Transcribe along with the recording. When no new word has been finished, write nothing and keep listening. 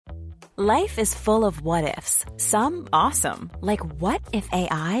Life is full of what-ifs. Some awesome, like what if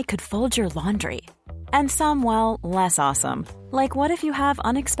AI could fold your laundry? And some, well, less awesome, like what if you have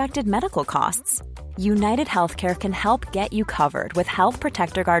unexpected medical costs? United Healthcare can help get you covered with Health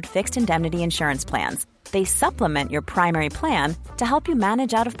Protector Guard fixed indemnity insurance plans. They supplement your primary plan to help you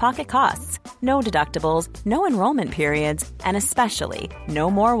manage out-of-pocket costs. No deductibles, no enrollment periods, and especially no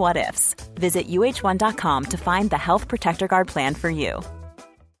more what-ifs. Visit uh1.com to find the Health Protector Guard plan for you.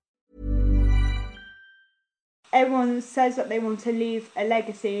 Everyone says that they want to leave a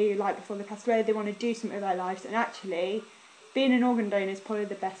legacy, like before they pass away, they want to do something with their lives, and actually, being an organ donor is probably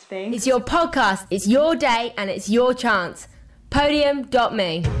the best thing. It's your podcast, it's your day, and it's your chance.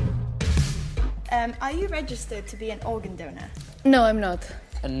 Podium.me. Are you registered to be an organ donor? No, I'm not.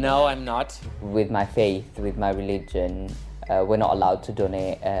 No, I'm not. With my faith, with my religion, we're not allowed to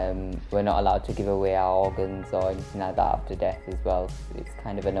donate. We're not allowed to give away our organs or anything like that after death as well. It's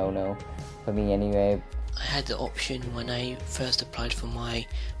kind of a no-no for me anyway. I had the option when I first applied for my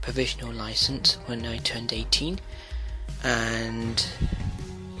provisional license when I turned 18, and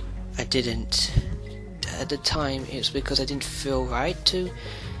I didn't. At the time, it was because I didn't feel right to.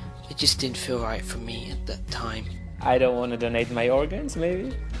 It just didn't feel right for me at that time. I don't want to donate my organs,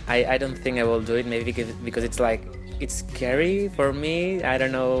 maybe. I don't think I will do it, maybe because it's like, it's scary for me. I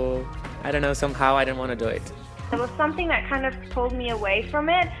don't know, somehow I don't want to do it. There was something that kind of pulled me away from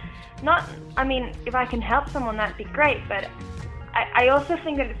it. If I can help someone, that'd be great, but I also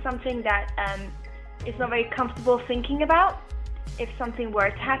think that it's something that is not very comfortable thinking about. If something were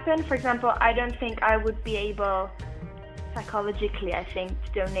to happen, for example, I don't think I would be able, psychologically, I think,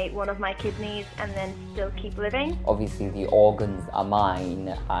 to donate one of my kidneys and then still keep living. Obviously the organs are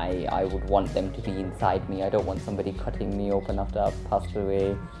mine. I would want them to be inside me. I don't want somebody cutting me open after I've passed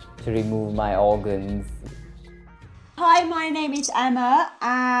away to remove my organs. Hi, my name is Emma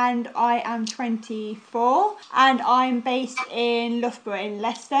and I am 24 and I'm based in Loughborough in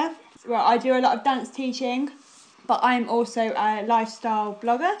Leicester. Well, I do a lot of dance teaching, but I'm also a lifestyle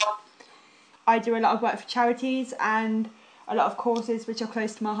blogger. I do a lot of work for charities and a lot of courses which are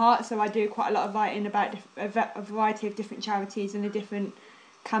close to my heart, so I do quite a lot of writing about a variety of different charities and the different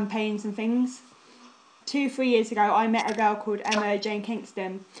campaigns and things. 2-3 years ago I met a girl called Emma Jane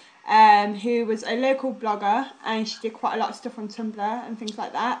Kingston, who was a local blogger, and she did quite a lot of stuff on Tumblr and things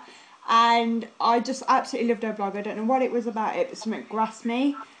like that, and I just absolutely loved her blog. I don't know what it was about it, but something grasped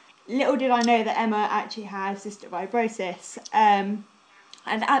me. Little did I know that Emma actually had cystic fibrosis, and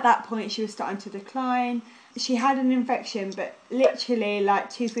at that point she was starting to decline. She had an infection, but literally like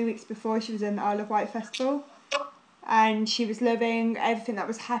 2-3 weeks before she was in the Isle of Wight festival, and she was loving everything that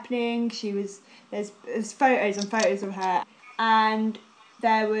was happening. There's photos and photos of her, and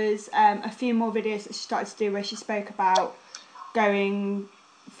there was a few more videos that she started to do where she spoke about going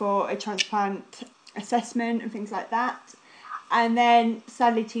for a transplant assessment and things like that. And then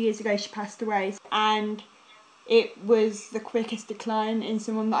sadly 2 years ago she passed away, and it was the quickest decline in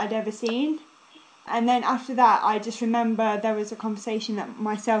someone that I'd ever seen. And then after that I just remember there was a conversation that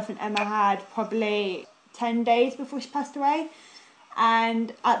myself and Emma had probably 10 days before she passed away.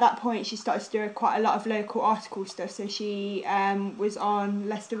 And at that point she started to do quite a lot of local article stuff. So she was on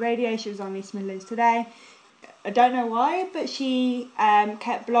Leicester Radio, she was on East Midlands Today. I don't know why, but she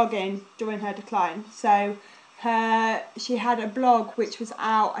kept blogging during her decline. So she had a blog which was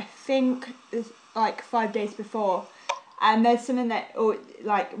out, I think, like 5 days before. And there's something that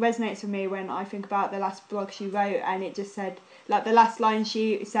resonates with me when I think about the last blog she wrote, and it just said, like, the last line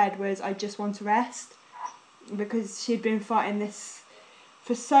she said was, "I just want to rest," because she'd been fighting this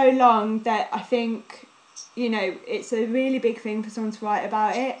for so long that I think, it's a really big thing for someone to write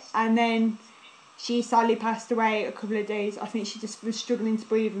about it. And then she sadly passed away a couple of days. I think she just was struggling to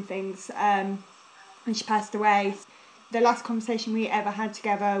breathe and things, and she passed away. The last conversation we ever had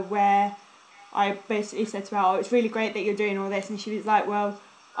together, where I basically said to her, "Oh, it's really great that you're doing all this," and she was like, "Well,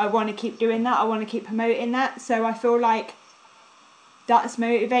 I want to keep doing that, I want to keep promoting that." So I feel like that's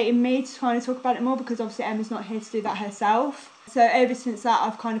motivated me to kind of talk about it more, because obviously Emma's not here to do that herself. So ever since that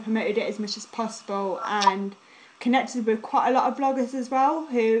I've kind of promoted it as much as possible and connected with quite a lot of bloggers as well,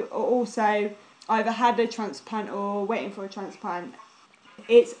 who are also either had a transplant or waiting for a transplant.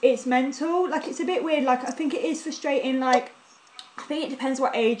 It's mental, like, it's a bit weird, like, I think it is frustrating, like, I think it depends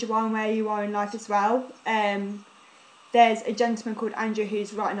what age you are and where you are in life as well. There's a gentleman called Andrew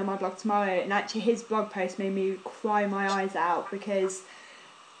who's writing on my blog tomorrow, and actually his blog post made me cry my eyes out, because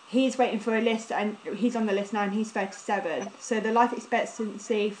he's waiting for a list and he's on the list now and he's 37. So the life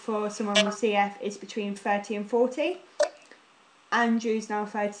expectancy for someone with CF is between 30 and 40. Andrew's now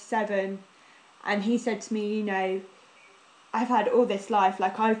 37, and he said to me, I've had all this life,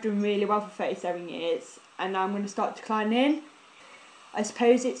 like I've done really well for 37 years and now I'm going to start declining. I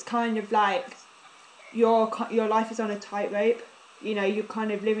suppose it's kind of like your life is on a tightrope. You know, you're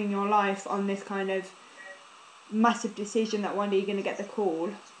kind of living your life on this kind of massive decision that one day you're going to get the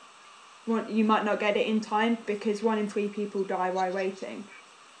call. You might not get it in time because 1 in 3 people die while waiting.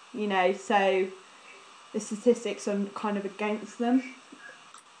 You know, so the statistics are kind of against them.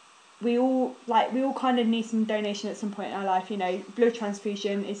 We all kind of need some donation at some point in our life. You know, blood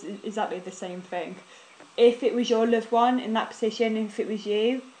transfusion is exactly the same thing. If it was your loved one in that position, if it was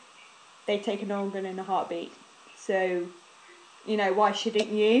you, they'd take an organ in a heartbeat. So, you know, why shouldn't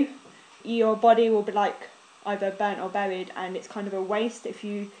you? Your body will be like either burnt or buried, and it's kind of a waste. If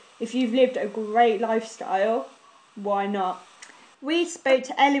you've lived a great lifestyle, why not? We spoke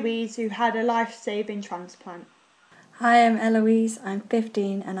to Eloise, who had a life-saving transplant. Hi, I'm Eloise, I'm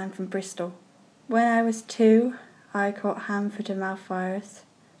 15 and I'm from Bristol. When I was 2, I caught hand-foot-and-mouth virus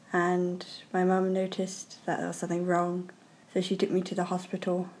and my mum noticed that there was something wrong. So she took me to the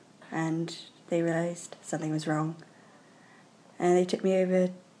hospital and they realised something was wrong. And they took me over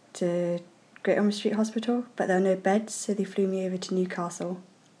to Great Ormond Street Hospital, but there were no beds, so they flew me over to Newcastle.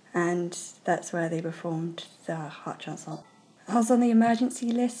 And that's where they performed the heart transplant. I was on the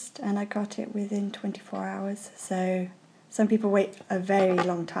emergency list and I got it within 24 hours, so some people wait a very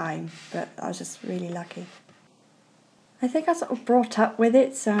long time, but I was just really lucky. I think I sort of brought up with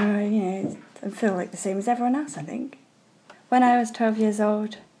it, so, you know, I feel like the same as everyone else, I think. When I was 12 years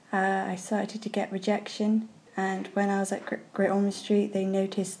old, I started to get rejection, and when I was at Great Ormond Street, they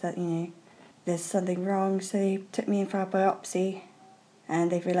noticed that, you know, there's something wrong, so they took me in for a biopsy,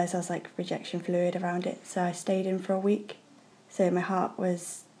 and they realised I was like rejection fluid around it, so I stayed in for a week. So my heart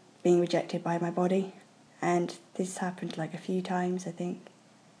was being rejected by my body, and this happened like a few times, I think.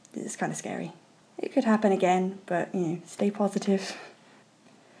 It's kind of scary. It could happen again, but, you know, stay positive.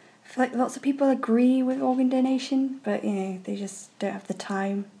 I feel like lots of people agree with organ donation, but, you know, they just don't have the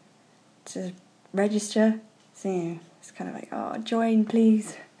time to register. So, you know, it's kind of like, oh, join,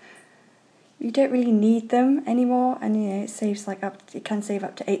 please. You don't really need them anymore, and, you know, it can save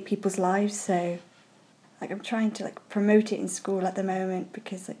up to 8 people's lives, so... Like, I'm trying to, like, promote it in school at the moment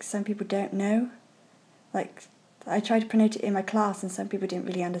because, like, some people don't know. Like, I tried to promote it in my class and some people didn't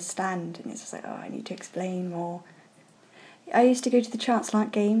really understand. And it's just like, oh, I need to explain more. I used to go to the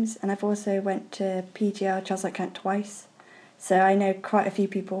Transplant Games and I've also went to PGR, Transplant Camp, twice. So I know quite a few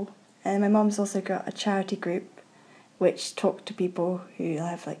people. And my mum's also got a charity group which talk to people who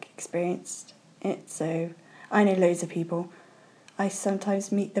have, like, experienced it. So I know loads of people. I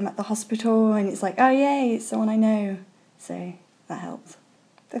sometimes meet them at the hospital and it's like, oh yay, it's someone I know. So that helps.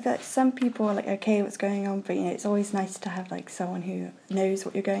 I feel like some people are like, okay, what's going on? But, you know, it's always nice to have like someone who knows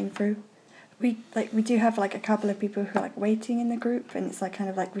what you're going through. We do have like a couple of people who are like waiting in the group, and it's like kind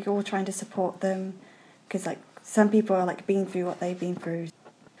of like we're all trying to support them because like some people are like been through what they've been through.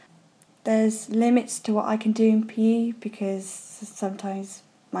 There's limits to what I can do in PE because sometimes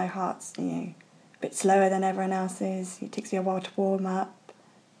my heart's, you know, bit slower than everyone else's. It takes me a while to warm up.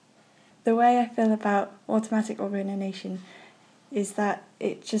 The way I feel about automatic organ donation is that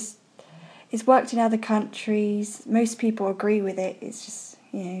it's worked in other countries. Most people agree with it. It's just,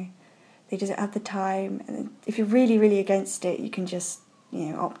 you know, they just don't have the time. And if you're really, really against it, you can just, you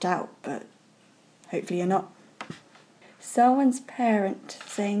know, opt out, but hopefully you're not. Someone's parent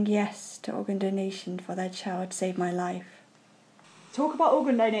saying yes to organ donation for their child saved my life. Talk about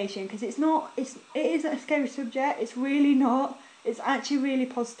organ donation because it is a scary subject. It's really not. It's actually really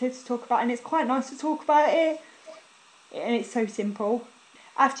positive to talk about, and it's quite nice to talk about it. And it's so simple.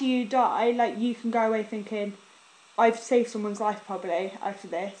 After you die, like, you can go away thinking, I've saved someone's life probably after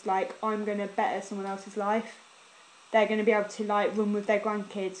this. Like, I'm going to better someone else's life. They're going to be able to, like, run with their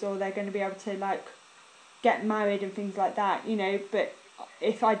grandkids, or they're going to be able to, like, get married and things like that, you know. But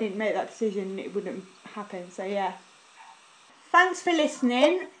if I didn't make that decision, it wouldn't happen. So yeah. Thanks for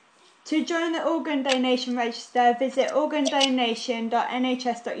listening. To join the organ donation register, visit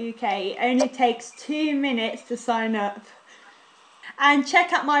organdonation.nhs.uk. It only takes 2 minutes to sign up. And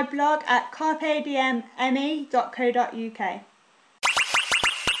check out my blog at carpediemme.co.uk.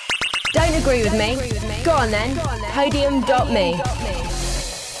 Don't agree with me? Go on then. Podium.me.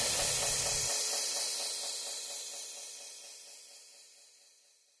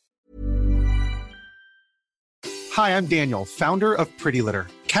 Hi, I'm Daniel, founder of Pretty Litter.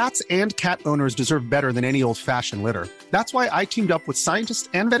 Cats and cat owners deserve better than any old-fashioned litter. That's why I teamed up with scientists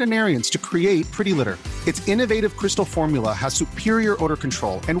and veterinarians to create Pretty Litter. Its innovative crystal formula has superior odor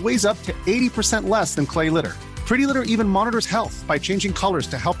control and weighs up to 80% less than clay litter. Pretty Litter even monitors health by changing colors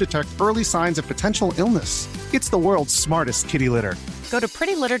to help detect early signs of potential illness. It's the world's smartest kitty litter. Go to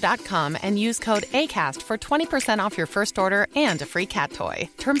prettylitter.com and use code ACAST for 20% off your first order and a free cat toy.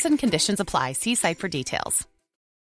 Terms and conditions apply. See site for details.